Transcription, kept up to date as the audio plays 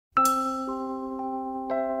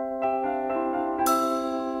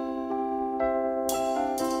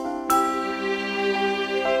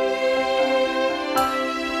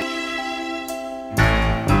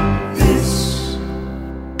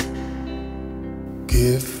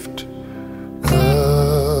gift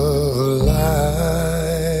of life.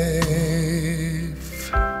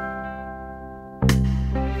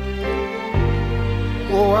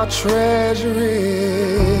 Oh, I treasure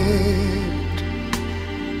it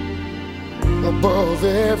above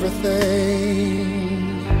everything.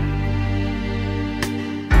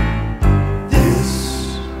 This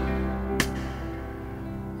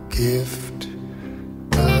gift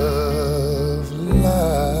of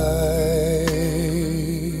life.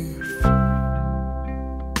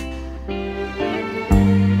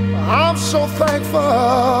 I'm so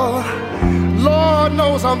thankful. Lord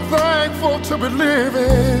knows I'm thankful to be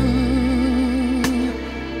living.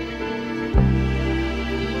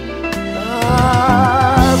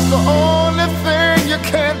 That's the only thing you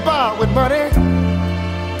can't buy with money.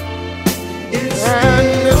 And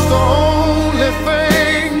it's the only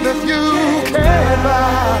thing that you can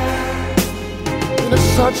buy. And it's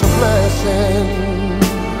such a blessing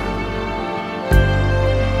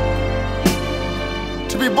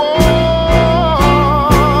to be born.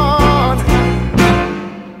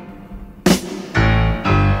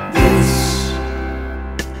 This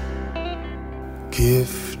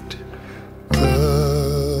gift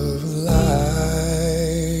of life.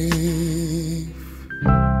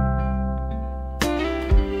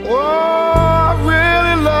 Oh,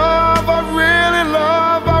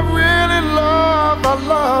 I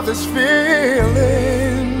love this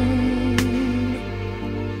feeling.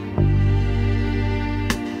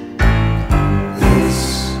 This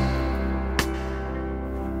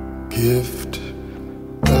gift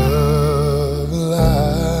of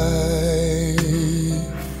life.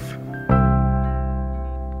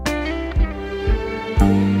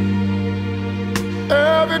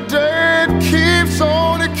 Every day it keeps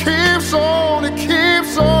on, it keeps on, it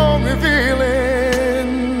keeps on revealing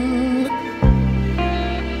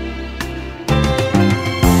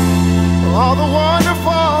all the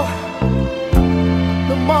wonderful,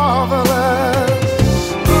 the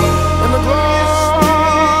marvelous, and the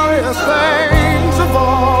glorious things of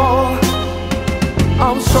all.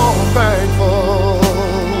 I'm so thankful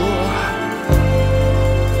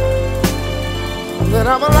that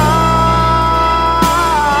I'm alive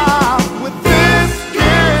with this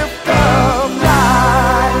gift of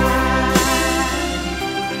life.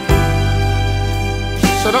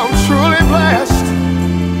 Said I'm truly blessed.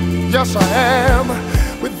 Yes, I am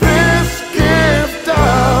with this gift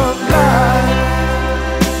of life.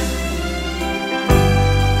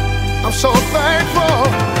 I'm so thankful.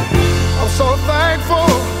 I'm so thankful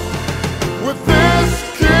with this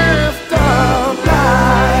gift of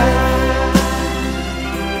life.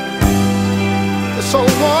 It's so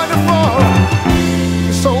wonderful.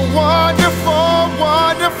 It's so wonderful,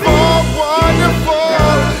 wonderful, wonderful.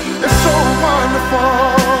 It's so wonderful.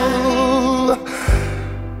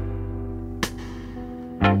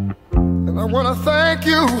 And I want to thank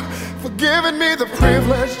you for giving me the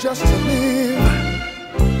privilege just to live,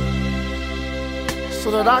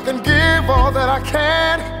 so that I can give all that I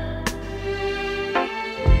can.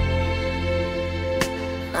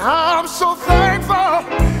 I'm so thankful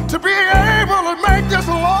to be able to make this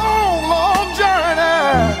long, long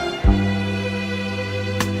journey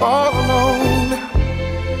all alone.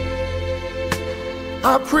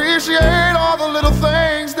 I appreciate all the little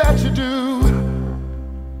things that you do,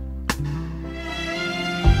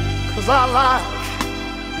 'cause I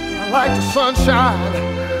like the sunshine,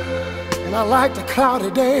 and I like the cloudy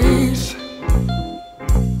days.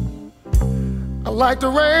 I like the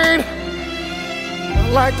rain, I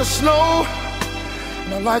like the snow,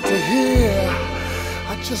 and I like to hear,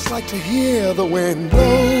 I just like to hear the wind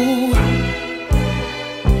blow.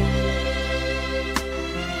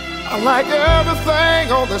 I like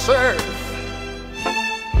everything on this earth.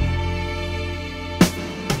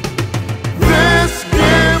 This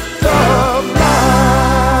gift of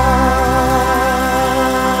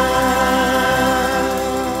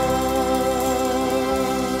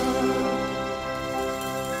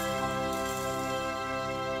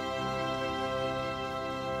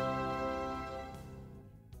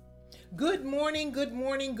Good morning, good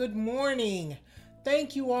morning, good morning.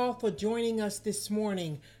 Thank you all for joining us this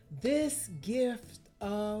morning. This gift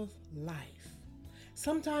of life.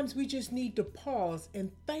 Sometimes we just need to pause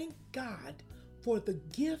and thank God for the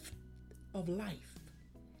gift of life.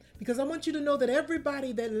 Because I want you to know that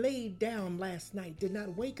everybody that laid down last night did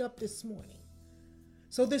not wake up this morning.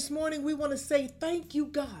 So this morning we want to say thank you,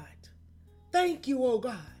 God. Thank you, oh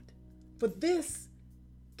God, for this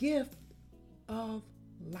gift of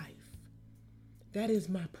life. That is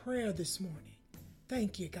my prayer this morning.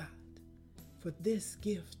 Thank you, God, for this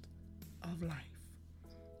gift of life.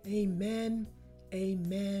 Amen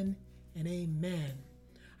Amen and amen.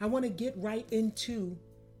 I want to get right into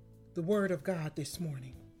the Word of God this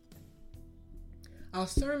morning. Our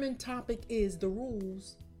sermon topic is the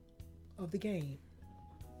rules of the game.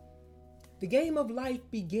 The game of life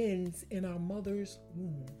begins in our mother's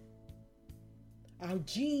womb. Our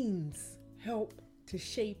genes help to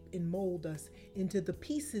shape and mold us into the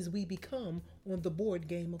pieces we become on the board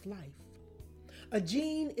game of life. A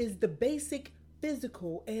gene is the basic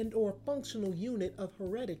physical and or functional unit of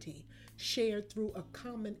heredity shared through a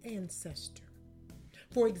common ancestor.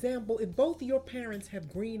 For example, if both your parents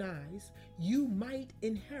have green eyes, you might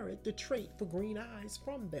inherit the trait for green eyes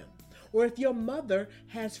from them. Or if your mother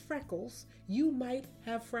has freckles, you might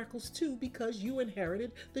have freckles too because you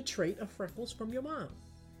inherited the trait of freckles from your mom.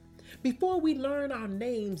 Before we learn our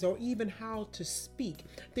names or even how to speak,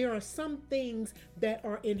 there are some things that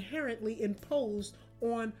are inherently imposed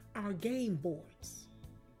on our game boards.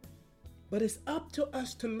 But it's up to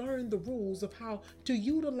us to learn the rules of how to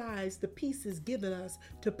utilize the pieces given us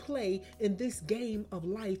to play in this game of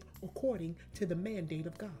life according to the mandate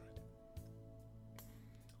of God.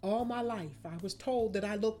 All my life, I was told that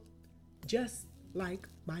I looked just like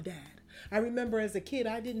my dad. I remember as a kid,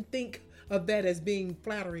 I didn't think of that as being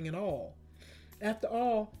flattering at all. After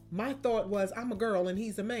all, my thought was, I'm a girl and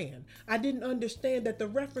he's a man. I didn't understand that the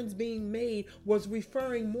reference being made was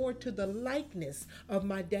referring more to the likeness of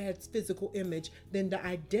my dad's physical image than the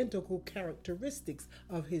identical characteristics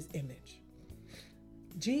of his image.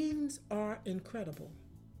 Genes are incredible.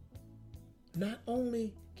 Not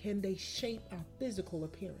only can they shape our physical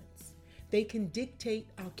appearance, they can dictate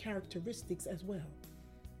our characteristics as well.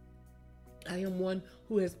 I am one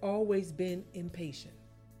who has always been impatient,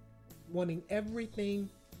 wanting everything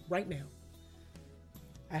right now.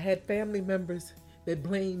 I had family members that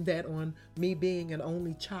blamed that on me being an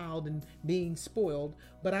only child and being spoiled,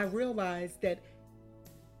 but I realized that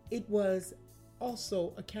it was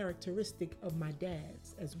also a characteristic of my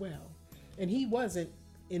dad's as well. And he wasn't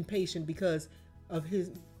impatient because of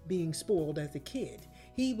his being spoiled as a kid.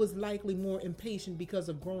 He was likely more impatient because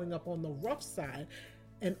of growing up on the rough side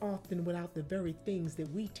and often without the very things that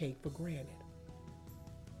we take for granted.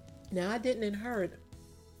 Now, I didn't inherit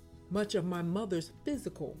much of my mother's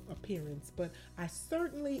physical appearance, but I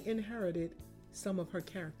certainly inherited some of her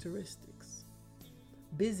characteristics.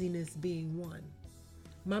 Busyness being one.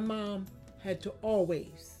 My mom had to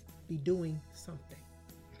always be doing something.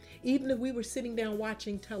 Even if we were sitting down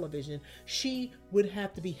watching television, she would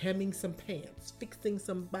have to be hemming some pants, fixing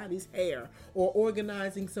somebody's hair, or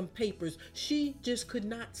organizing some papers. She just could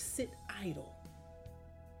not sit idle.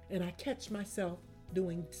 And I catch myself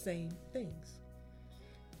doing the same things.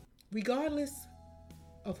 Regardless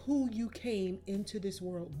of who you came into this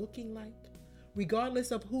world looking like,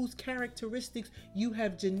 regardless of whose characteristics you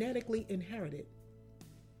have genetically inherited,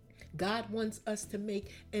 God wants us to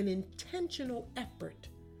make an intentional effort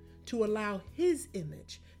to allow His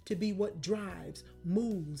image to be what drives,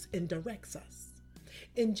 moves, and directs us.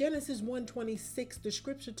 In Genesis 1:26, the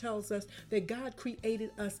scripture tells us that God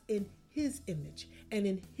created us in His image and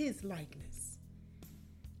in His likeness.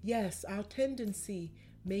 Yes, our tendency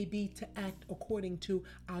may be to act according to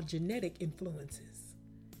our genetic influences.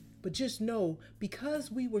 But just know,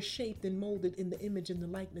 because we were shaped and molded in the image and the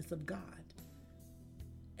likeness of God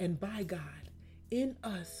and by God, in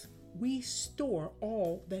us, we store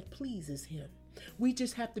all that pleases Him. We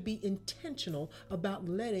just have to be intentional about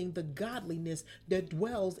letting the godliness that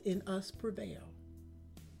dwells in us prevail.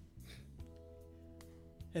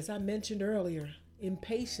 As I mentioned earlier,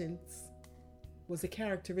 impatience was a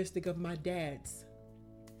characteristic of my dad's.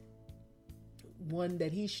 One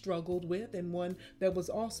that he struggled with, and one that was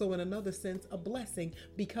also, in another sense, a blessing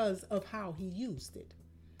because of how he used it.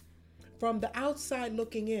 From the outside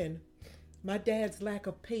looking in, my dad's lack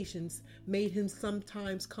of patience made him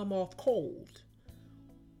sometimes come off cold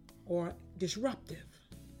or disruptive.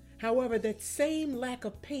 However, that same lack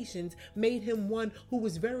of patience made him one who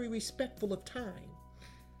was very respectful of time.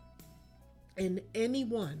 And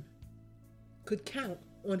anyone could count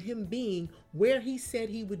on him being where he said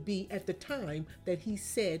he would be at the time that he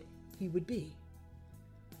said he would be.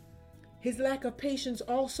 His lack of patience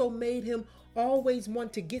also made him always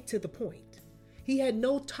want to get to the point. He had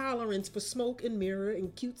no tolerance for smoke and mirror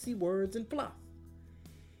and cutesy words and fluff.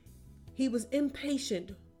 He was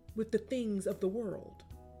impatient with the things of the world,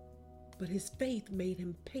 but his faith made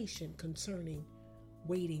him patient concerning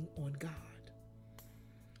waiting on God.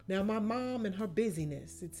 Now, my mom and her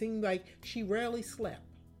busyness, it seemed like she rarely slept.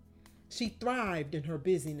 She thrived in her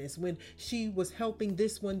busyness when she was helping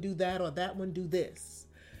this one do that or that one do this.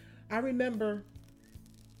 I remember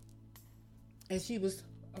as she was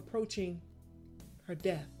approaching her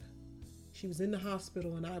death. She was in the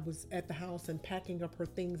hospital and I was at the house and packing up her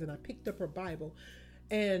things, and I picked up her Bible,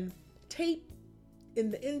 and taped in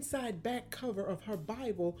the inside back cover of her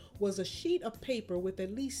Bible was a sheet of paper with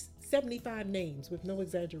at least 75 names, with no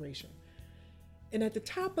exaggeration. And at the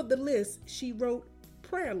top of the list, she wrote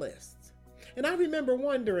prayer lists. And I remember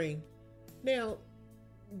wondering, now,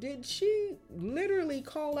 did she literally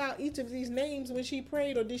call out each of these names when she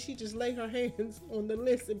prayed, or did she just lay her hands on the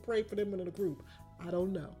list and pray for them in a group? I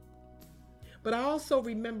don't know. But I also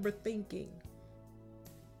remember thinking,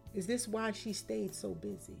 is this why she stayed so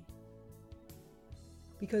busy?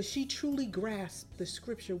 Because she truly grasped the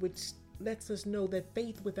scripture, which lets us know that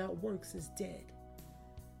faith without works is dead.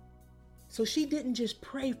 So she didn't just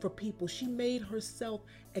pray for people, she made herself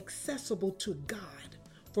accessible to God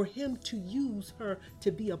for him to use her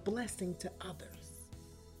to be a blessing to others.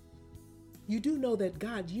 You do know that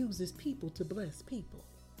God uses people to bless people.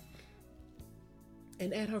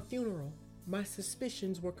 And at her funeral, my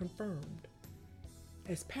suspicions were confirmed.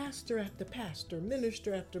 As pastor after pastor,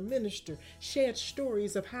 minister after minister shared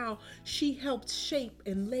stories of how she helped shape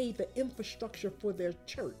and lay the infrastructure for their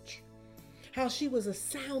church, how she was a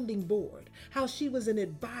sounding board, how she was an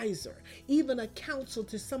advisor, even a counsel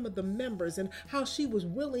to some of the members, and how she was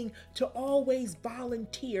willing to always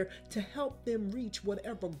volunteer to help them reach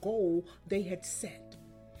whatever goal they had set.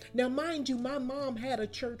 Now, mind you, my mom had a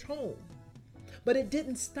church home. But it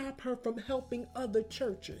didn't stop her from helping other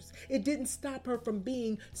churches. It didn't stop her from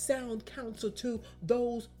being sound counsel to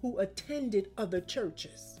those who attended other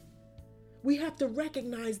churches. We have to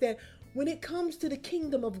recognize that when it comes to the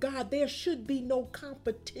kingdom of God, there should be no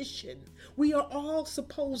competition. We are all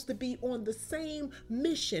supposed to be on the same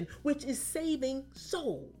mission, which is saving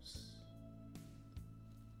souls.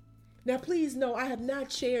 Now, please know I have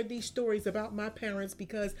not shared these stories about my parents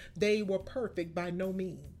because they were perfect, by no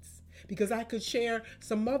means. Because I could share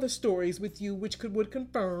some other stories with you which would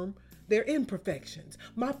confirm their imperfections.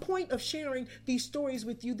 My point of sharing these stories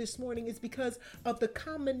with you this morning is because of the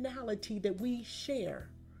commonality that we share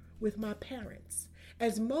with my parents,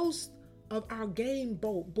 as most of our game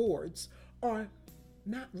boards are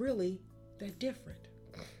not really that different.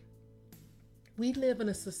 We live in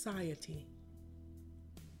a society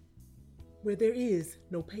where there is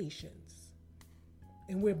no patience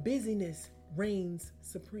and where busyness reigns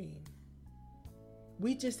supreme.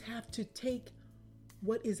 We just have to take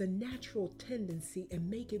what is a natural tendency and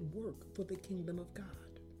make it work for the kingdom of God.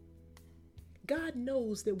 God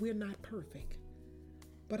knows that we're not perfect,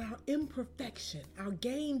 but our imperfection, our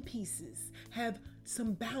game pieces, have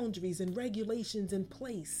some boundaries and regulations in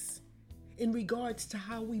place in regards to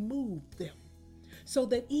how we move them, so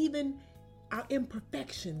that even our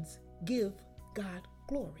imperfections give God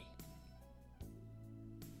glory.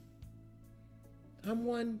 I'm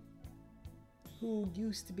one who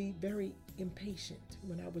used to be very impatient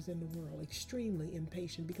when I was in the world, extremely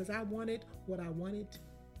impatient, because I wanted what I wanted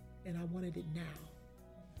and I wanted it now.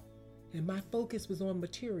 And my focus was on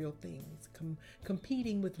material things,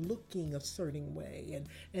 competing with looking a certain way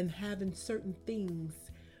and having certain things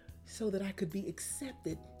so that I could be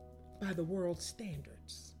accepted by the world's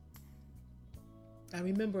standards. I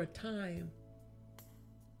remember a time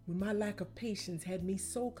when my lack of patience had me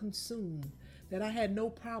so consumed that I had no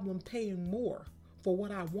problem paying more for what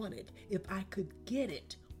I wanted if I could get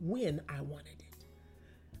it when I wanted it.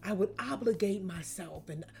 I would obligate myself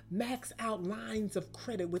and max out lines of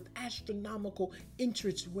credit with astronomical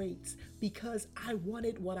interest rates because I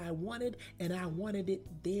wanted what I wanted and I wanted it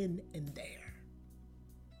then and there.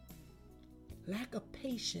 Lack of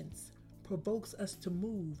patience provokes us to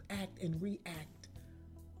move, act, and react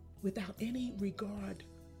without any regard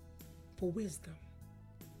for wisdom,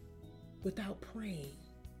 without praying.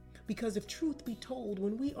 Because if truth be told,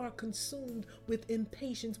 when we are consumed with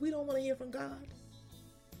impatience, we don't want to hear from God.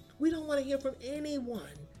 We don't want to hear from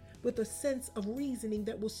anyone with a sense of reasoning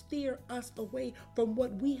that will steer us away from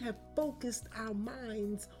what we have focused our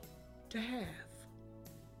minds to have.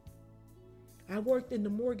 I worked in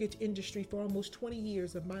the mortgage industry for almost 20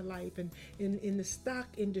 years of my life, and in the stock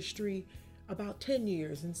industry about 10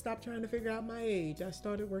 years, and stop trying to figure out my age. I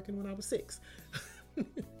started working when I was 6.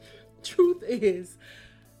 Truth is,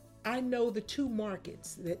 I know the two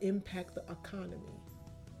markets that impact the economy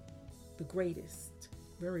the greatest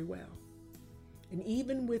very well. And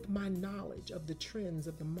even with my knowledge of the trends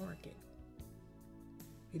of the market,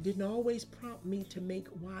 it didn't always prompt me to make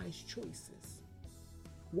wise choices.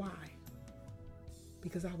 Why?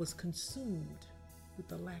 Because I was consumed with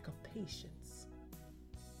the lack of patience.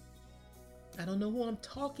 I don't know who I'm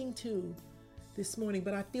talking to this morning,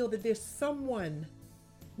 but I feel that there's someone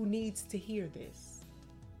who needs to hear this.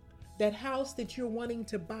 That house that you're wanting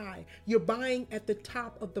to buy, you're buying at the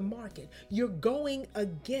top of the market. You're going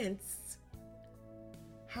against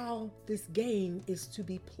how this game is to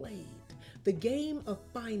be played. The game of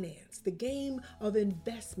finance, the game of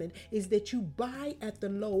investment is that you buy at the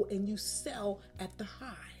low and you sell at the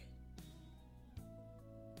high.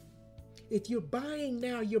 If you're buying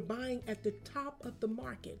now, you're buying at the top of the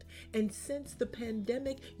market. And since the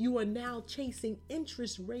pandemic, you are now chasing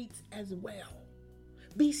interest rates as well.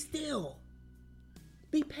 Be still.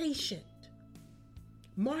 Be patient.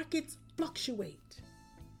 Markets fluctuate.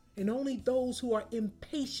 And only those who are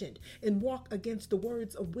impatient and walk against the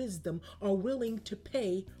words of wisdom are willing to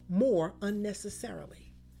pay more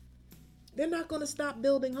unnecessarily. They're not going to stop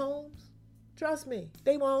building homes. Trust me,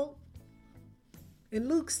 they won't. In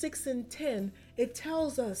Luke 6:10, it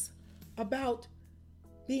tells us about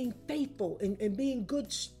being faithful and being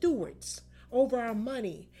good stewards over our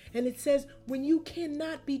money. And it says, when you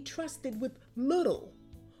cannot be trusted with little,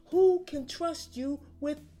 who can trust you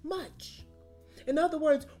with much? In other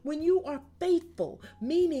words, when you are faithful,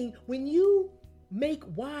 meaning when you make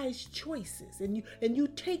wise choices and you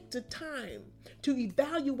take the time to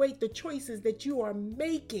evaluate the choices that you are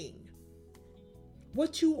making,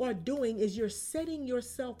 what you are doing is you're setting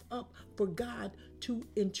yourself up for God to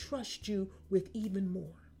entrust you with even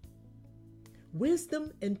more.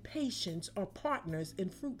 Wisdom and patience are partners in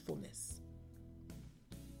fruitfulness.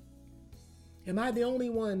 Am I the only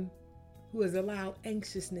one who has allowed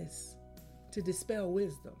anxiousness to dispel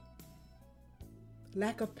wisdom?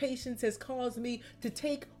 Lack of patience has caused me to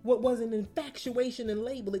take what was an infatuation and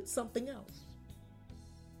label it something else.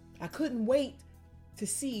 I couldn't wait to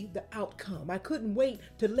see the outcome. I couldn't wait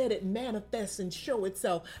to let it manifest and show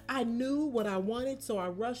itself. I knew what I wanted, so I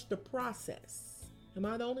rushed the process. Am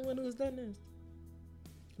I the only one who has done this?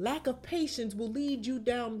 Lack of patience will lead you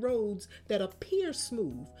down roads that appear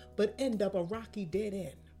smooth, but end up a rocky dead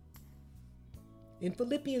end. In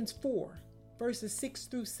Philippians 4, verses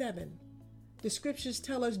 6-7, the scriptures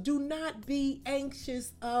tell us, do not be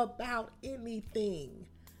anxious about anything,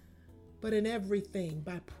 but in everything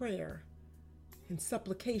by prayer and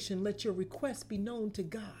supplication, let your requests be known to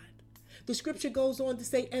God. The scripture goes on to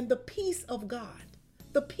say, and the peace of God,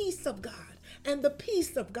 and the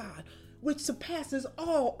peace of God, which surpasses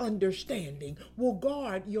all understanding, will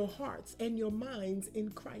guard your hearts and your minds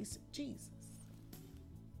in Christ Jesus.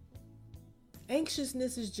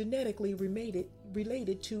 Anxiousness is genetically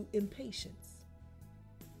related to impatience.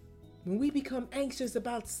 When we become anxious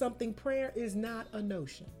about something, prayer is not a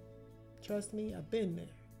notion. Trust me, I've been there.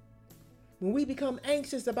 When we become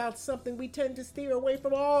anxious about something, we tend to steer away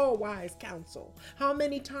from all wise counsel. How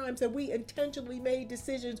many times have we intentionally made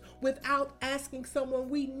decisions without asking someone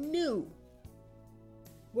we knew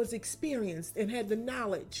was experienced and had the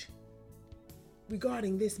knowledge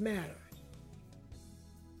regarding this matter,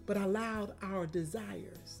 but allowed our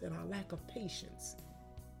desires and our lack of patience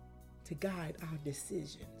to guide our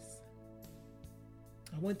decisions?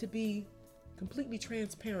 I want to be completely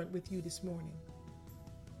transparent with you this morning.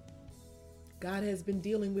 God has been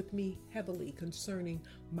dealing with me heavily concerning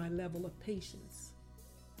my level of patience.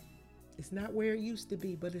 It's not where it used to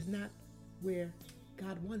be, but it's not where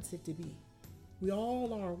God wants it to be. We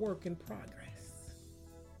all are a work in progress.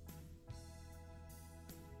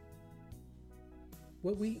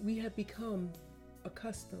 What we have become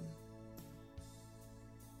accustomed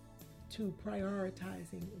to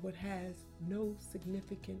prioritizing what has no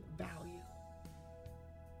significant value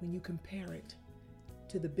when you compare it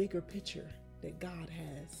to the bigger picture that God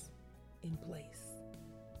has in place.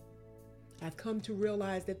 I've come to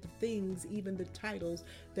realize that the things, even the titles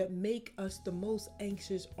that make us the most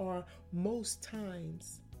anxious, are most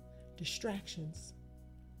times distractions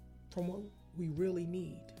from what we really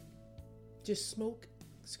need. Just smoke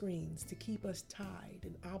screens to keep us tied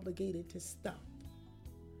and obligated to stuff,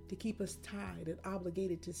 to keep us tied and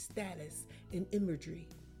obligated to status and imagery,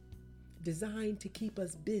 designed to keep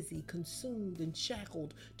us busy, consumed, and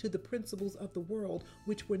shackled to the principles of the world,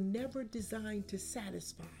 which were never designed to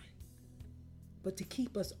satisfy, but to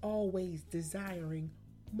keep us always desiring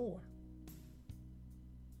more.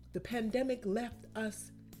 The pandemic left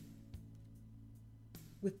us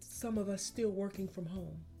with some of us still working from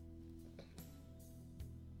home.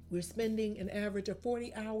 We're spending an average of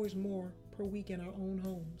 40 hours more per week in our own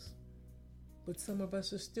homes, but some of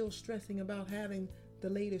us are still stressing about having the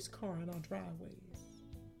latest car in our driveways,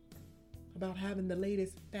 about having the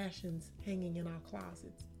latest fashions hanging in our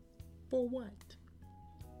closets. For what?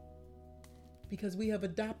 Because we have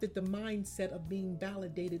adopted the mindset of being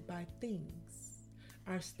validated by things.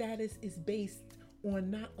 Our status is based on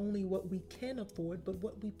not only what we can afford, but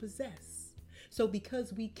what we possess. So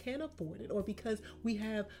because we can afford it, or because we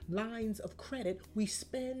have lines of credit, we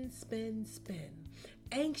spend,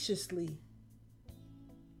 anxiously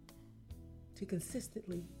to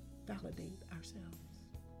consistently validate ourselves.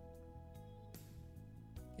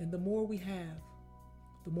 And the more we have,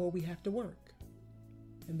 the more we have to work.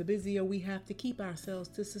 And the busier we have to keep ourselves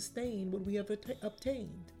to sustain what we have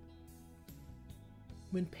obtained.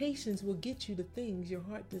 When patience will get you the things your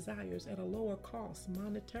heart desires at a lower cost,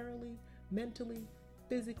 monetarily, mentally,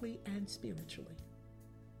 physically, and spiritually.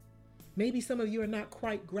 Maybe some of you are not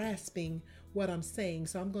quite grasping what I'm saying,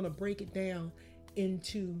 so I'm going to break it down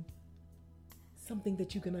into something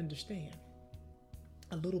that you can understand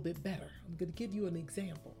a little bit better. I'm going to give you an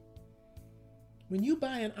example. When you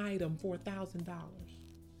buy an item for $1,000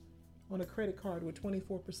 on a credit card with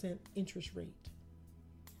 24% interest rate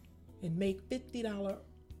and make $50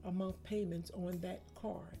 a month payments on that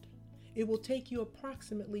card, it will take you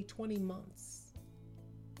approximately 20 months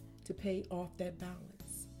to pay off that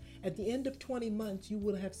balance. At the end of 20 months, you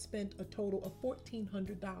will have spent a total of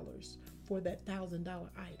 $1,400 for that $1,000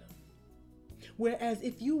 item. Whereas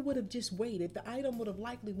if you would have just waited, the item would have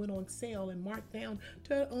likely went on sale and marked down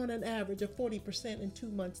to on an average of 40% in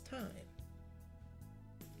 2 months' time.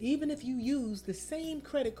 Even if you use the same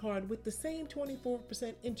credit card with the same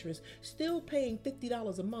 24% interest, still paying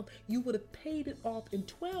 $50 a month, you would have paid it off in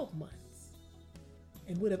 12 months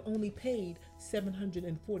and would have only paid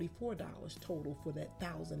 $744 total for that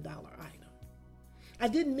 $1,000 item. I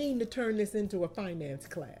didn't mean to turn this into a finance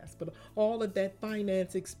class, but all of that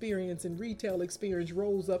finance experience and retail experience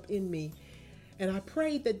rose up in me. And I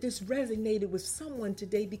prayed that this resonated with someone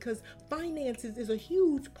today, because finances is a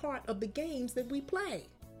huge part of the games that we play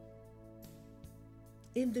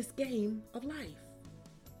in this game of life.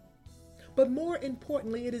 But more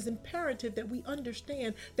importantly, it is imperative that we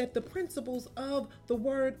understand that the principles of the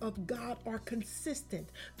Word of God are consistent.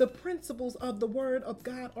 The principles of the Word of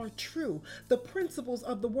God are true. The principles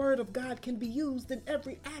of the Word of God can be used in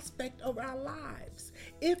every aspect of our lives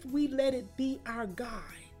if we let it be our guide.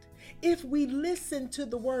 If we listen to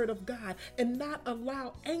the Word of God and not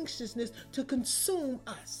allow anxiousness to consume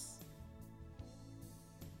us.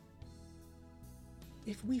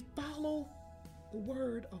 If we follow the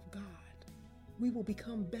Word of God, we will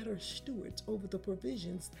become better stewards over the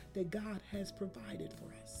provisions that God has provided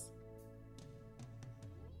for us.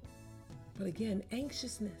 But again,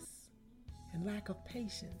 anxiousness and lack of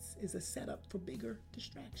patience is a setup for bigger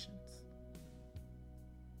distractions.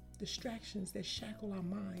 Distractions that shackle our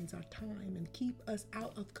minds, our time, and keep us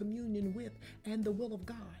out of communion with and the will of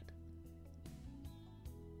God.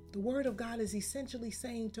 The Word of God is essentially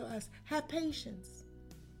saying to us, have patience.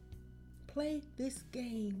 Play this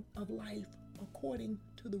game of life according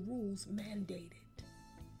to the rules mandated.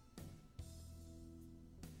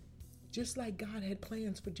 Just like God had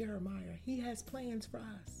plans for Jeremiah, He has plans for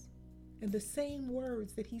us. And the same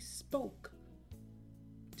words that He spoke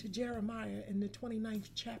to Jeremiah in the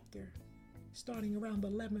 29th chapter, starting around the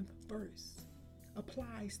 11th verse,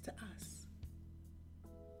 applies to us.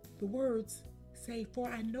 The words say, "For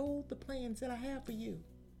I know the plans that I have for you,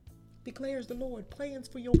 declares the Lord, plans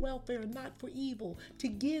for your welfare, not for evil, to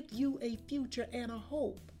give you a future and a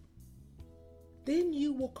hope. Then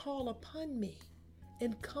you will call upon me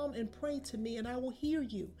and come and pray to me, and I will hear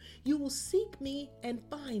you. You will seek me and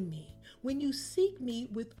find me when you seek me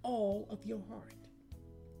with all of your heart."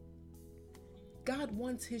 God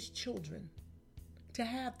wants His children to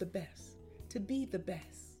have the best, to be the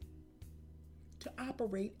best, to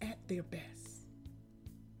operate at their best,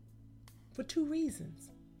 for 2 reasons.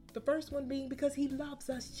 The first one being because He loves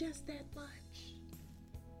us just that much.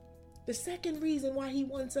 The second reason why He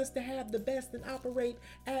wants us to have the best and operate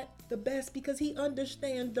at the best, because He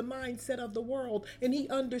understands the mindset of the world, and He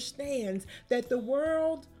understands that the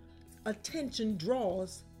world's attention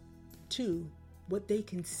draws to what they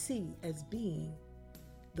can see as being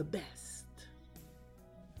the best.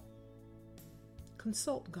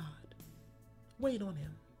 Consult God. Wait on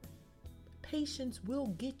Him. Patience will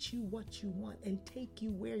get you what you want and take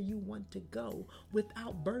you where you want to go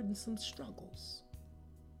without burdensome struggles.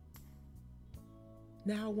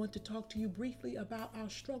 Now I want to talk to you briefly about our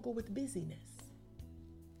struggle with busyness.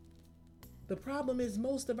 The problem is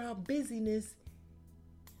most of our busyness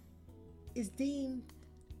is deemed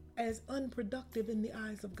as unproductive in the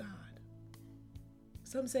eyes of God.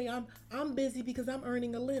 Some say, I'm busy because I'm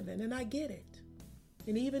earning a living, and I get it.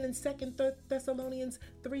 And even in 2 Thessalonians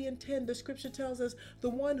 3:10, the scripture tells us, the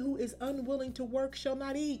one who is unwilling to work shall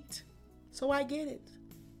not eat. So I get it.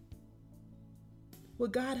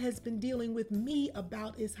 What God has been dealing with me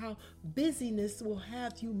about is how busyness will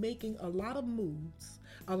have you making a lot of moves,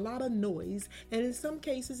 a lot of noise, and in some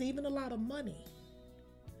cases, even a lot of money.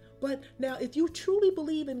 But now, if you truly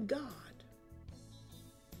believe in God,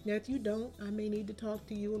 now if you don't, I may need to talk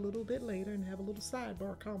to you a little bit later and have a little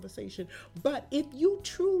sidebar conversation. But if you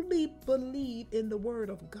truly believe in the Word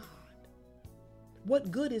of God, what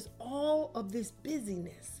good is all of this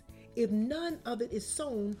busyness if none of it is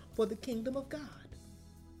sown for the kingdom of God?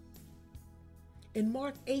 In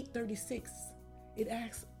Mark 8:36, it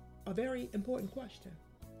asks a very important question.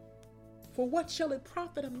 For what shall it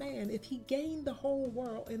profit a man if he gain the whole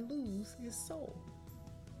world and lose his soul?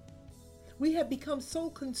 We have become so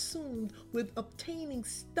consumed with obtaining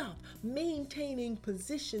stuff, maintaining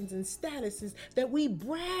positions and statuses that we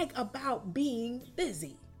brag about being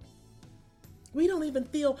busy. We don't even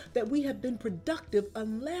feel that we have been productive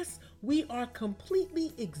unless we are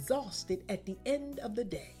completely exhausted at the end of the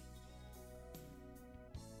day.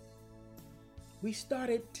 We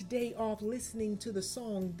started today off listening to the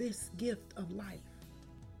song, This Gift of Life.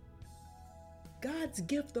 God's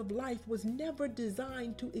gift of life was never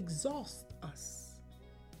designed to exhaust us.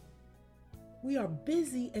 We are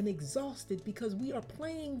busy and exhausted because we are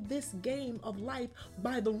playing this game of life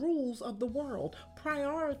by the rules of the world,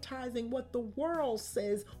 prioritizing what the world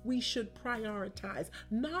says we should prioritize,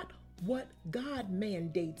 not what God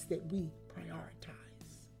mandates that we prioritize.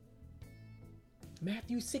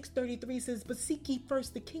 Matthew 6:33 says, but seek ye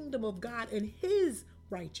first the kingdom of God and his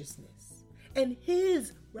righteousness, and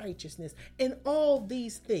his righteousness, and all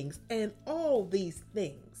these things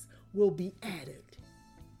will be added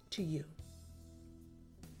to you.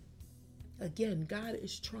 Again, God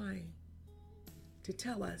is trying to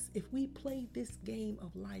tell us if we play this game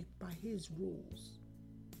of life by his rules,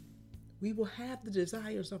 we will have the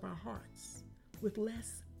desires of our hearts with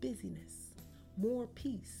less busyness, more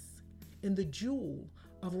peace, and the jewel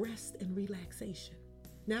of rest and relaxation.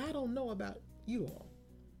 Now, I don't know about you all,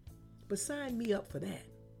 but sign me up for that.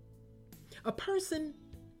 A person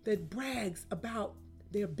that brags about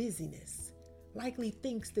their busyness likely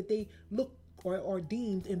thinks that they look or are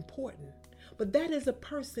deemed important, but that is a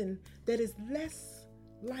person that is less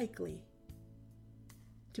likely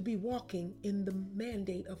to be walking in the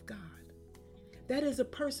mandate of God. That is a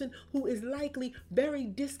person who is likely very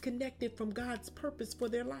disconnected from God's purpose for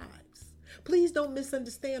their lives. Please don't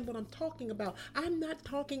misunderstand what I'm talking about. I'm not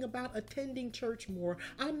talking about attending church more.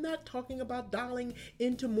 I'm not talking about dialing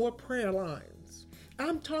into more prayer lines.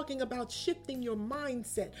 I'm talking about shifting your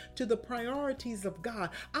mindset to the priorities of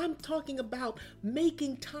God. I'm talking about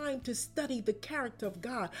making time to study the character of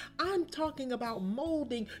God. I'm talking about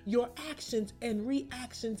molding your actions and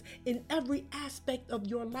reactions in every aspect of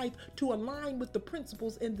your life to align with the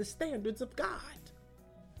principles and the standards of God.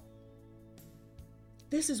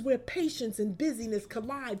 This is where patience and busyness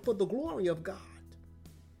collide for the glory of God.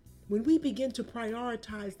 When we begin to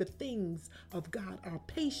prioritize the things of God, our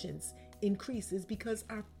patience increases because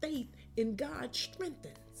our faith in God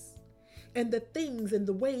strengthens. And the things and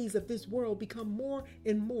the ways of this world become more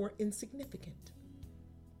and more insignificant.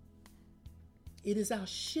 It is our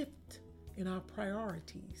shift in our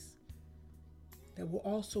priorities that will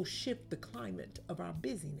also shift the climate of our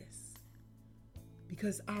busyness.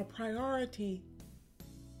 Because our priority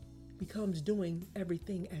becomes doing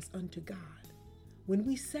everything as unto God. When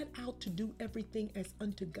we set out to do everything as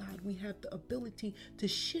unto God, we have the ability to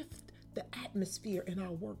shift the atmosphere in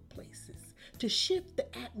our workplaces, to shift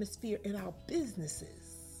the atmosphere in our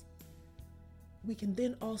businesses. We can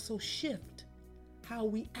then also shift how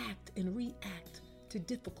we act and react to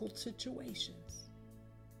difficult situations.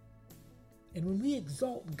 And when we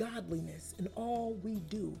exalt godliness in all we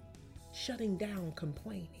do, shutting down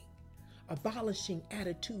complaining, abolishing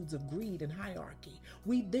attitudes of greed and hierarchy,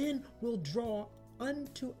 we then will draw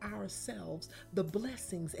unto ourselves the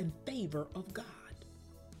blessings and favor of God.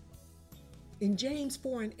 In James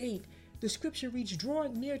 4:8, the scripture reads, draw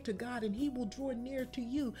near to God and he will draw near to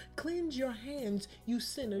you. Cleanse your hands, you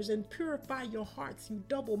sinners, and purify your hearts, you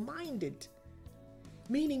double-minded.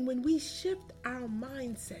 Meaning when we shift our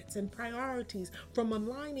mindsets and priorities from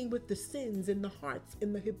aligning with the sins in the hearts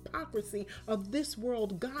and the hypocrisy of this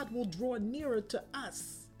world, God will draw nearer to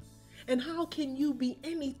us. And how can you be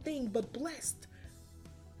anything but blessed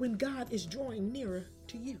when God is drawing nearer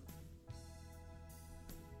to you?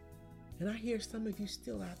 And I hear some of you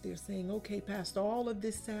still out there saying, okay, Pastor, all of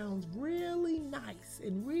this sounds really nice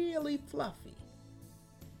and really fluffy,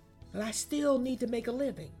 but I still need to make a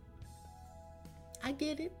living. I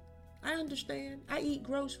get it. I understand. I eat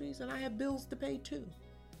groceries and I have bills to pay too.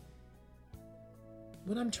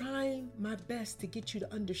 What I'm trying my best to get you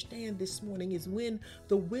to understand this morning is when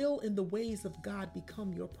the will and the ways of God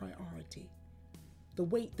become your priority, the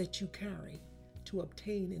weight that you carry to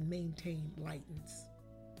obtain and maintain lightens.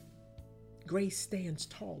 Grace stands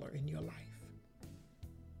taller in your life.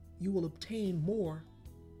 You will obtain more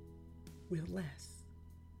with less.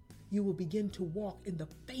 You will begin to walk in the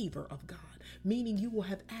favor of God, meaning you will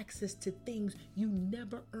have access to things you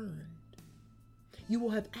never earned. You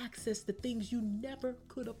will have access to things you never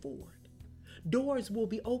could afford. Doors will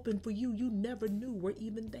be open for you never knew were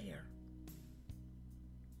even there.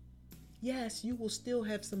 Yes, you will still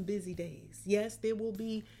have some busy days. Yes, there will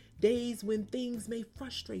be days when things may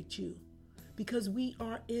frustrate you because we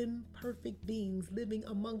are imperfect beings living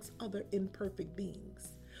amongst other imperfect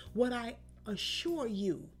beings. What I assure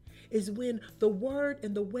you is when the word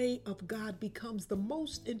and the way of God becomes the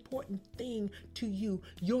most important thing to you,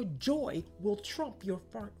 your joy will trump your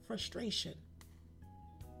frustration.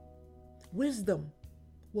 Wisdom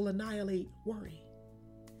will annihilate worry,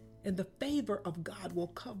 and the favor of God will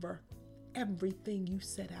cover everything you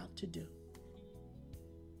set out to do.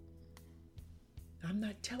 I'm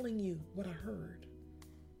not telling you what I heard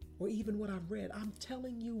or even what I've read. I'm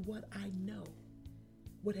telling you what I know,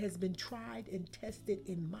 what has been tried and tested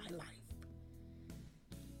in my life.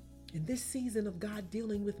 In this season of God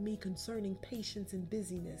dealing with me concerning patience and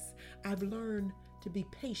busyness, I've learned to be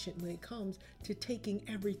patient when it comes to taking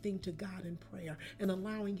everything to God in prayer and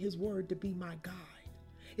allowing His word to be my guide.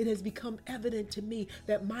 It has become evident to me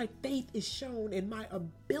that my faith is shown in my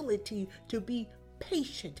ability to be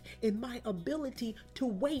patient, in my ability to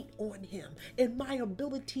wait on Him, in my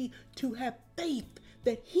ability to have faith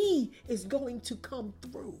that He is going to come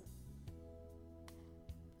through.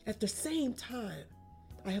 At the same time,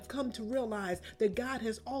 I have come to realize that God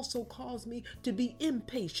has also caused me to be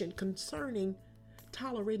impatient concerning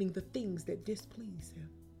tolerating the things that displease Him.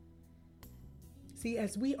 See,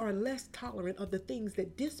 as we are less tolerant of the things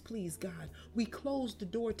that displease God, we close the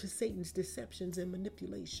door to Satan's deceptions and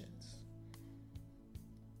manipulations.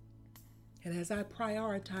 And as I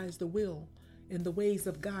prioritize the will and the ways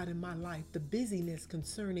of God in my life, the busyness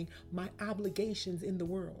concerning my obligations in the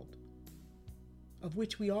world, of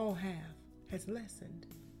which we all have, has lessened.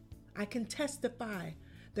 I can testify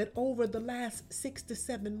that over the last 6 to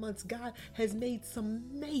 7 months, God has made some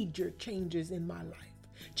major changes in my life.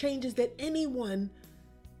 Changes that anyone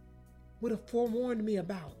would have forewarned me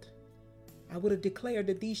about. I would have declared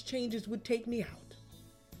that these changes would take me out,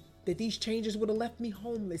 that these changes would have left me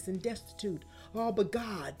homeless and destitute. Oh, but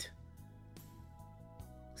God.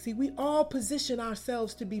 See, we all position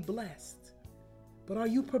ourselves to be blessed, but are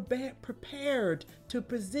you prepared to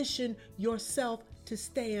position yourself to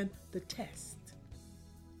stand the test?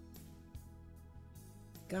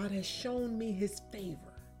 God has shown me His favor.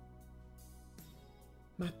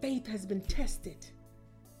 My faith has been tested,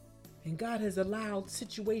 and God has allowed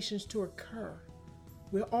situations to occur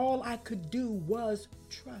where all I could do was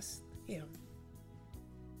trust Him.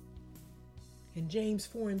 In James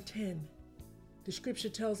 4:10, the scripture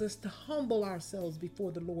tells us to humble ourselves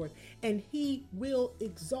before the Lord, and He will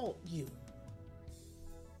exalt you.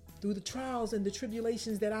 Through the trials and the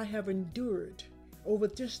tribulations that I have endured over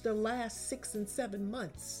just the last 6 and 7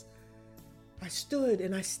 months, I stood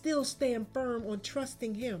and I still stand firm on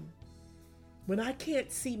trusting Him. When I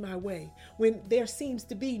can't see my way, when there seems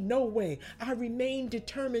to be no way, I remain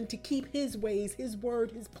determined to keep His ways, His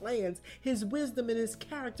word, His plans, His wisdom, and His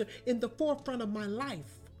character in the forefront of my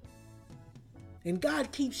life. And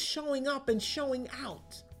God keeps showing up and showing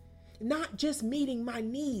out, not just meeting my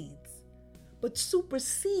needs, but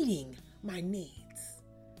superseding my needs,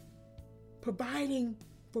 providing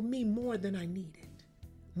for me more than I needed,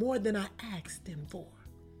 more than I asked Him for.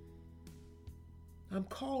 I'm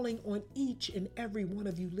calling on each and every one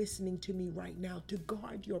of you listening to me right now to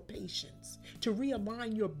guard your patience, to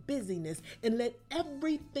realign your busyness, and let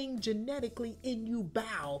everything genetically in you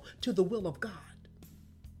bow to the will of God.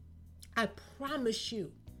 I promise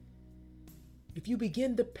you, if you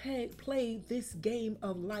begin to play this game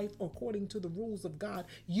of life according to the rules of God,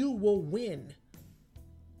 you will win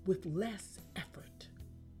with less effort.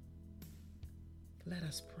 Let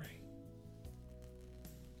us pray.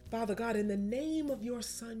 Father God, in the name of your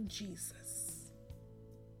Son, Jesus,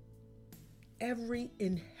 every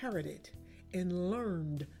inherited and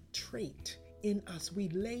learned trait in us, we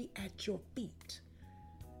lay at your feet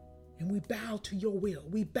and we bow to your will.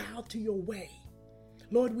 We bow to your way.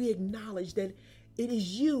 Lord, we acknowledge that it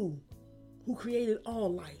is you who created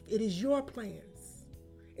all life. It is your plans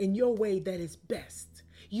and your way that is best.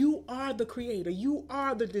 You are the creator. You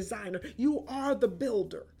are the designer. You are the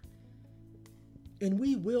builder. And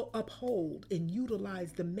we will uphold and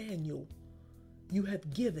utilize the manual you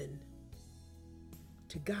have given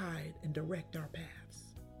to guide and direct our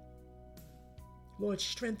paths. Lord,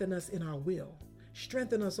 strengthen us in our will.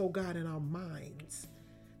 Strengthen us, oh God, in our minds,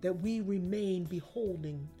 that we remain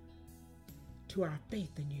beholding to our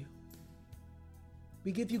faith in you.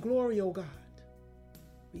 We give you glory, oh God.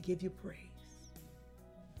 We give you praise.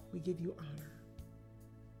 We give you honor.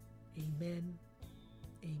 Amen,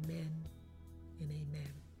 amen, and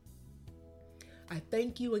amen. I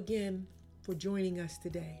thank you again for joining us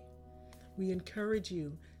today. We encourage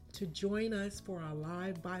you to join us for our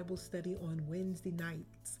live Bible study on Wednesday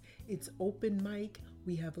nights. It's open mic.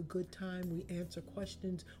 We have a good time. We answer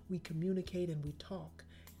questions. We communicate and we talk.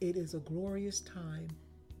 It is a glorious time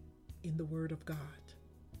in the Word of God.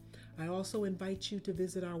 I also invite you to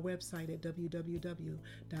visit our website at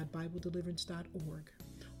www.bibledeliverance.org.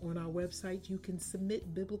 On our website, you can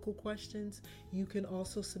submit biblical questions. You can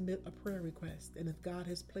also submit a prayer request. And if God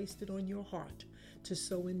has placed it on your heart to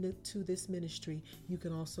sow into this ministry, you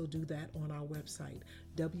can also do that on our website,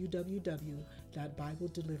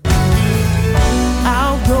 www.bibledeliverance.org.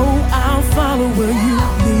 I'll go, I'll follow where you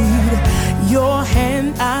lead.